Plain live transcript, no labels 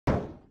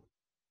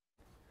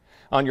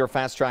On your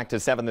fast track to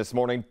 7 this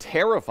morning,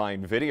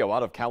 terrifying video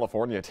out of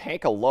California.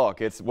 Take a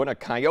look. It's when a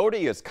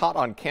coyote is caught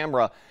on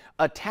camera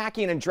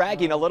attacking and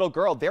dragging a little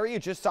girl. There you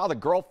just saw the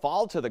girl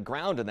fall to the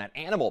ground and that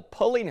animal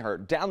pulling her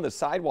down the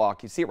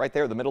sidewalk. You see it right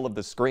there in the middle of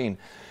the screen.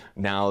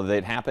 Now,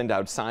 that happened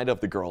outside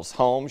of the girl's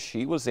home.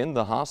 She was in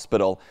the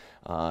hospital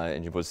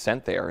and was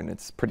sent there, and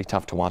it's pretty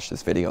tough to watch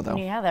this video, though.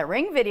 Yeah, that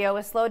ring video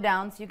is slowed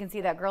down so you can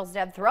see that girl's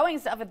dad throwing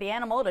stuff at the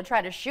animal to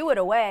try to shoo it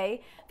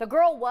away. The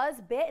girl was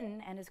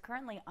bitten and is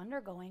currently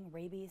undergoing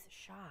rabies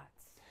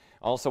shots.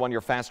 Also on your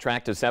fast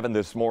track to 7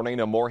 this morning,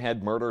 a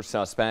Moorhead murder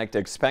suspect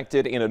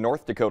expected in a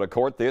North Dakota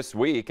court this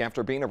week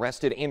after being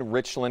arrested in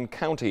Richland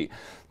County.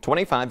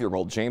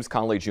 25-year-old James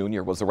Colley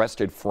Jr. was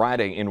arrested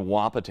Friday in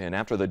Wahpeton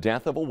after the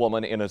death of a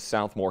woman in a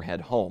South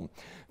Moorhead home.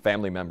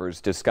 Family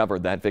members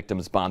discovered that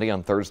victim's body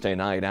on Thursday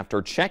night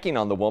after checking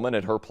on the woman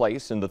at her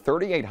place in the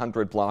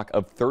 3800 block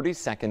of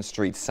 32nd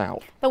Street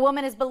South. The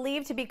woman is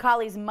believed to be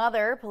Colley's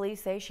mother.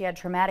 Police say she had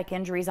traumatic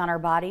injuries on her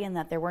body and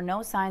that there were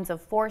no signs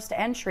of forced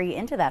entry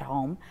into that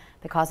home.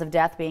 The cause of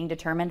death being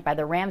determined by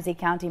the Ramsey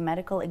County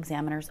Medical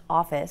Examiner's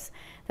Office.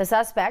 The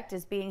suspect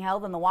is being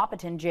held in the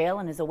Wahpeton jail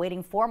and is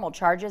awaiting formal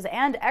charges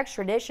and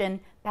extradition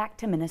back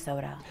to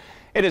Minnesota.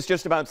 It is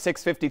just about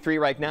 6:53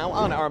 right now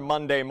on our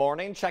Monday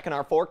morning. Checking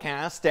our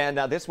forecast, and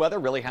this weather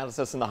really has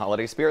us in the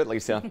holiday spirit,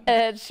 Lisa.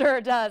 It sure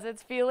does.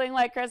 It's feeling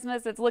like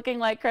Christmas. It's looking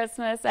like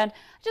Christmas. And I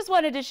just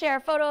wanted to share a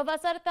photo of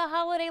us at the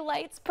Holiday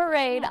Lights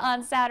Parade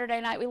on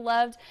Saturday night. We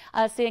loved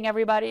seeing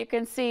everybody. You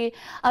can see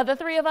the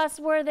three of us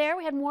were there.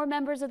 We had more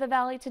members of the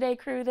Valley Today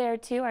crew there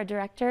too, our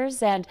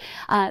directors and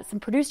some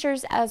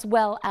producers as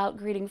well out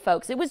greeting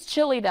folks. It was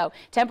chilly though.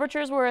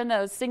 Temperatures were in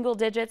those single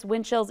digits,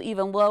 wind chills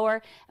even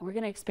lower, and we're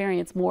going to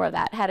experience more of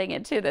that heading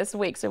into this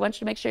week. So I want you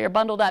to make sure you're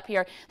bundled up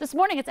here. This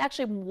morning it's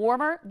actually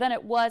warmer than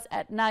it was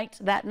at night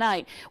that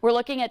night. We're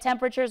looking at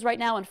temperatures right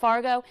now in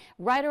Fargo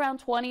right around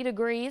 20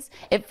 degrees.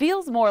 It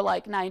feels more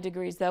like 9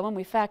 degrees though when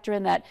we factor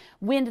in that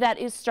wind that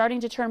is starting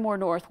to turn more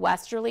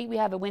northwesterly. We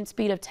have a wind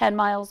speed of 10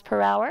 miles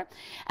per hour.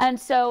 And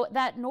so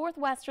that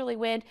northwesterly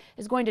wind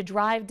is going to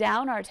drive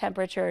down our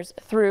temperatures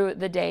through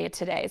the day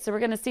today. So we're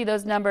going to see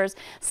those numbers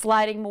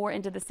sliding more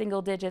into the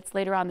single digits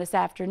later on this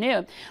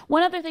afternoon.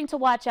 One other thing to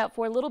watch out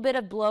for, a little bit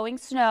of blowing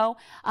snow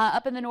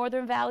up in the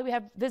northern valley. We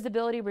have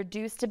visibility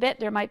reduced a bit.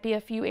 There might be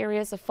a few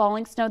areas of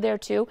falling snow there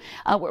too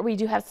where we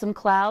do have some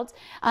clouds.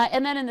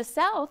 And then in the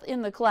south,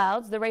 in the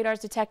clouds, the radar's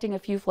detecting a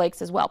few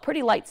flakes as well.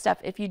 Pretty light stuff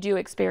if you do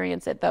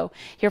experience it though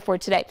here for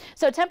today.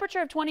 So temperature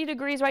of 20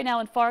 degrees right now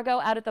in Fargo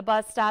out at the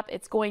bus stop.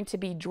 It's going to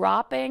be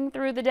dropping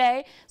through the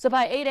day. So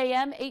by 8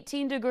 a.m.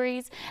 18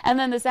 degrees, and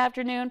then this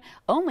afternoon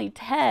only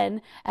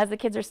 10 as the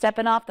kids are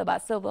stepping off the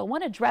bus. So they'll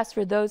want to dress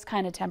for those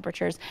kind of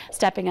temperatures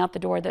stepping out the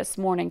door this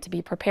morning to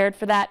be prepared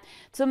for that.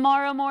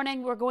 Tomorrow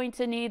morning we're going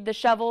to need the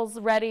shovels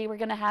ready. We're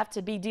going to have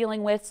to be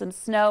dealing with some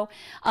snow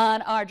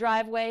on our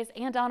driveways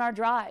and on our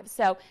drives.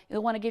 So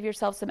you'll want to give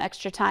yourself some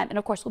extra time. And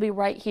of course we'll be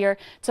right here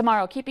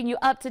tomorrow keeping you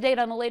up to date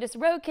on the latest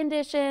road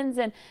conditions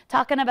and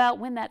talking about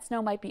when that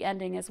snow might be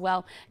ending as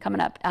well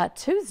coming up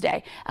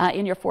Tuesday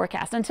in your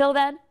forecast. Until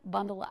then,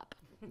 bundle up.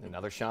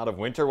 Another shot of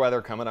winter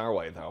weather coming our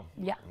way though.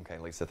 Yeah. Okay,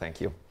 Lisa, thank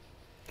you.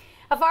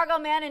 A Fargo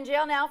man in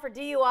jail now for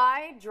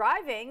DUI,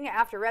 driving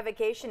after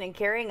revocation and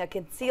carrying a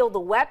concealed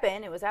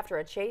weapon. It was after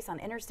a chase on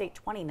Interstate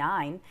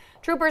 29.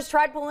 Troopers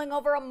tried pulling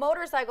over a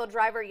motorcycle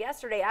driver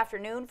yesterday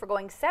afternoon for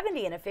going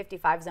 70 in a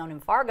 55 zone in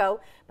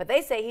Fargo, but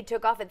they say he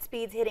took off at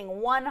speeds hitting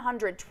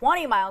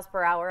 120 miles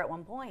per hour at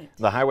one point.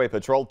 The Highway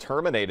Patrol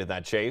terminated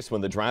that chase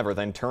when the driver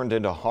then turned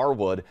into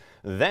Harwood.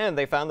 Then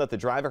they found that the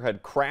driver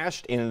had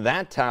crashed in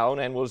that town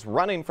and was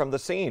running from the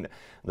scene.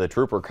 The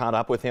trooper caught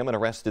up with him and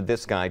arrested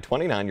this guy,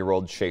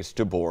 29-year-old Chase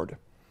DeBoard.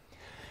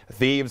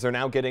 Thieves are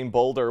now getting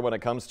bolder when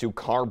it comes to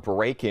car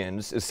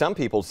break-ins. Some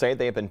people say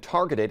they have been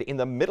targeted in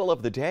the middle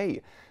of the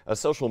day. A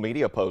social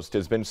media post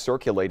has been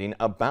circulating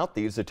about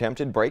these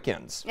attempted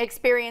break-ins.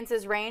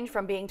 Experiences range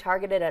from being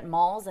targeted at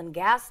malls and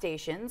gas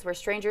stations where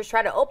strangers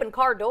try to open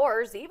car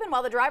doors even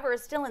while the driver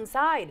is still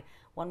inside.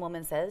 One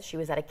woman says she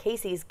was at a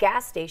Casey's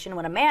gas station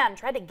when a man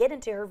tried to get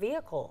into her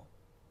vehicle.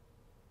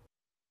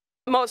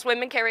 Most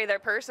women carry their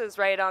purses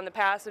right on the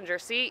passenger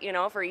seat, you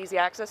know, for easy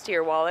access to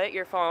your wallet,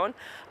 your phone.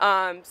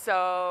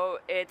 So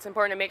it's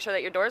important to make sure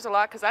that your doors are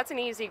locked because that's an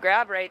easy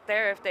grab right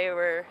there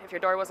if your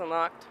door wasn't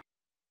locked.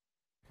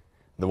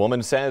 The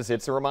woman says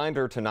it's a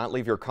reminder to not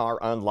leave your car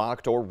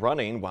unlocked or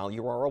running while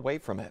you are away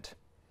from it.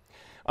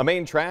 A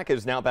main track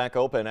is now back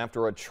open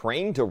after a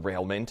train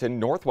derailment in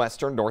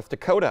northwestern North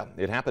Dakota.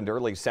 It happened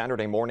early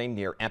Saturday morning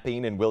near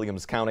Epping in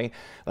Williams County.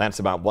 That's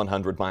about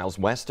 100 miles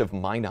west of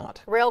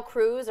Minot. Rail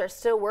crews are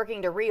still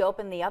working to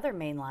reopen the other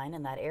main line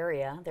in that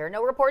area. There are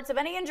no reports of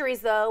any injuries,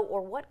 though,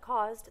 or what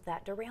caused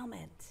that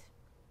derailment.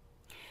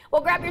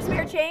 Well, grab your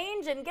spare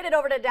change and get it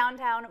over to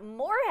downtown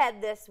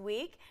Moorhead this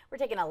week. We're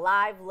taking a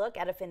live look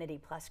at Affinity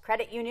Plus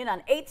Credit Union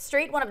on 8th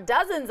Street, one of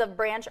dozens of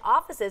branch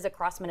offices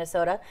across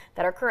Minnesota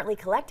that are currently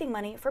collecting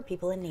money for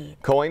people in need.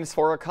 Coins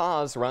for a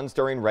Cause runs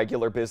during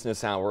regular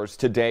business hours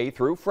today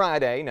through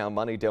Friday. Now,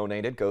 money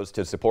donated goes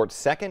to support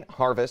Second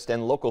Harvest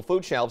and local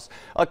food shelves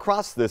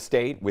across the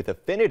state, with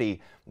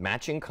Affinity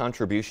matching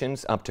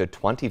contributions up to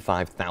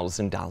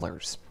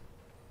 $25,000.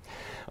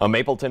 A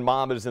Mapleton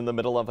mom is in the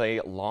middle of a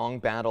long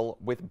battle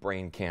with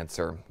brain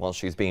cancer. While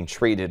she's being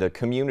treated, a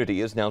community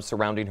is now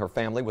surrounding her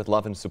family with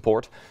love and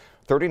support.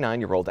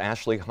 39-year-old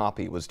Ashley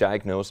Hoppy was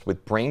diagnosed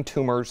with brain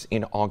tumors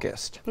in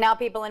August. Now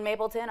people in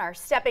Mapleton are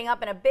stepping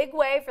up in a big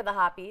way for the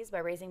Hoppies by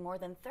raising more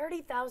than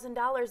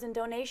 $30,000 in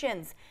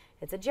donations.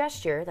 It's a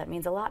gesture that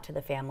means a lot to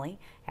the family.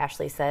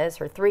 Ashley says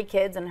her 3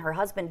 kids and her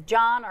husband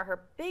John are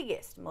her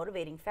biggest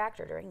motivating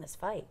factor during this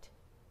fight.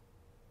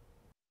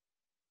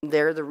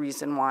 They're the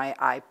reason why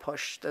I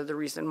push. They're the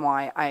reason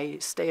why I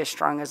stay as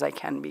strong as I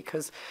can,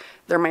 because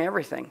they're my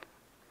everything.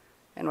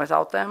 And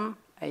without them,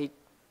 I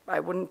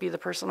wouldn't be the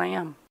person I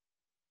am.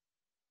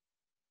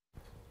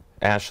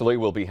 Ashley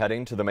will be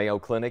heading to the Mayo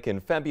Clinic in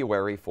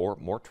February for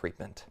more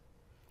treatment.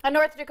 A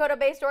North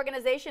Dakota-based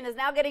organization is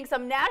now getting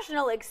some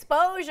national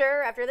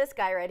exposure after this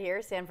guy right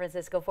here. San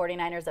Francisco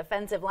 49ers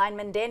offensive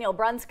lineman Daniel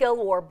Brunskill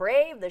wore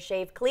brave the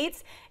shaved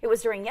cleats. It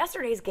was during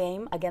yesterday's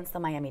game against the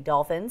Miami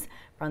Dolphins.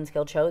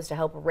 Brunskill chose to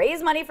help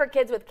raise money for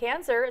kids with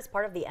cancer as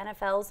part of the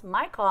NFL's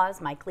My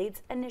Cause, My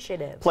Cleats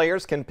initiative.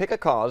 Players can pick a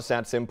cause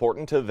that's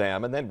important to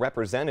them and then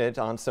represent it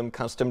on some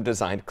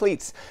custom-designed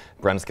cleats.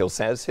 Brunskill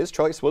says his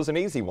choice was an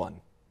easy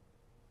one.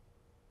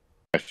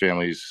 My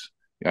family's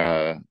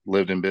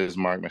lived in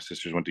Bismarck. My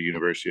sisters went to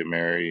University of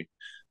Mary.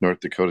 North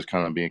Dakota's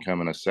kind of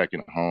becoming a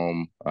second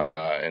home,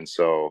 and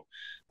so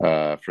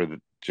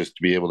just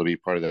to be able to be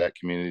part of that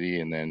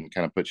community and then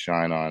kind of put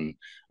shine on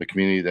a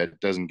community that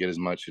doesn't get as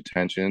much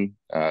attention,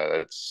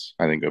 that's,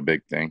 I think, a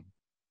big thing.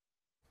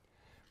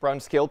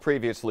 Brunskill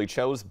previously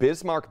chose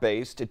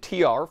Bismarck-based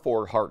TR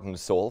for Heart and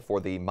Soul for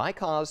the My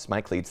Cause,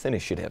 My Cleats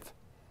initiative.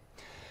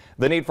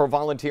 The need for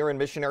volunteer and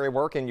missionary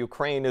work in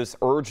Ukraine is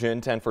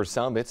urgent, and for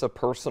some, it's a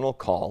personal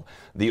call.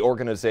 The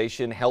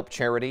organization Help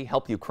Charity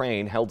Help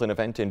Ukraine held an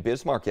event in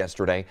Bismarck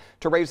yesterday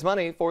to raise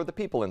money for the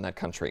people in that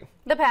country.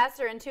 The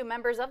pastor and 2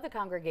 members of the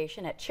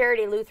congregation at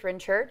Charity Lutheran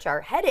Church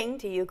are heading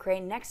to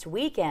Ukraine next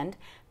weekend.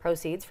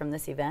 Proceeds from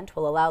this event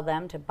will allow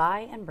them to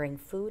buy and bring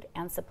food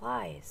and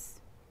supplies.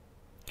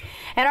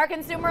 And our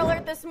consumer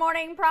alert this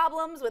morning,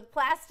 problems with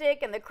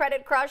plastic and the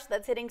credit crush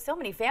that's hitting so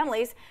many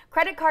families.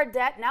 Credit card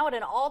debt now at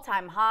an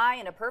all-time high,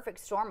 and a perfect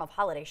storm of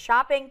holiday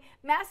shopping.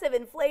 Massive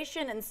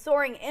inflation and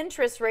soaring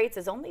interest rates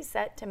is only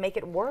set to make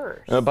it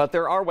worse. But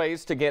there are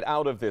ways to get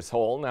out of this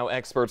hole. Now,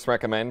 experts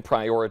recommend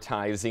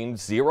prioritizing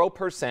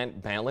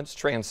 0% balance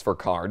transfer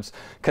cards,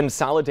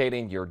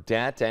 consolidating your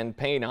debt, and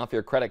paying off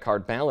your credit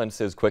card balance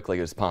as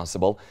quickly as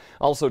possible.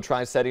 Also,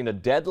 try setting a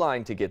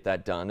deadline to get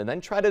that done, and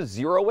then try to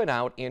zero it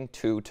out in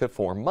 2 to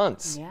 4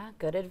 months. Yeah,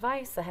 good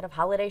advice ahead of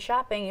holiday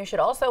shopping. You should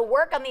also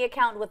work on the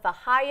account with the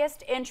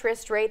highest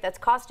interest rate that's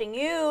costing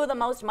you the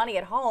most money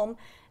at home.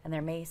 And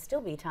there may still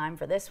be time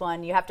for this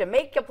one. You have to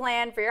make a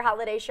plan for your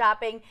holiday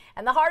shopping.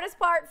 And the hardest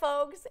part,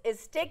 folks, is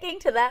sticking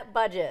to that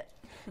budget.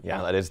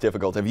 Yeah, that is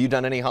difficult. Have you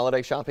done any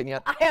holiday shopping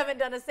yet? I haven't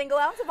done a single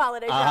ounce of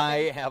holiday shopping.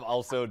 I have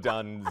also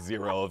done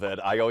 0 of it.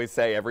 I always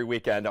say every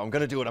weekend, I'm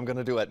going to do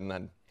it, and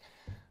then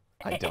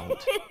I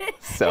don't.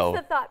 So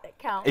it's the thought that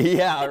counts.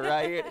 Yeah,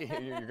 right?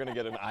 You're going to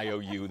get an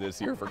IOU this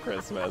year for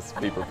Christmas.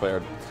 Be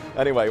prepared.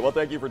 Anyway, well,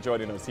 thank you for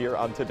joining us here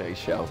on today's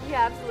show.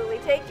 Yeah, absolutely.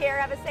 Take care.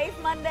 Have a safe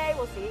Monday.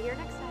 We'll see you here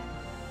next time.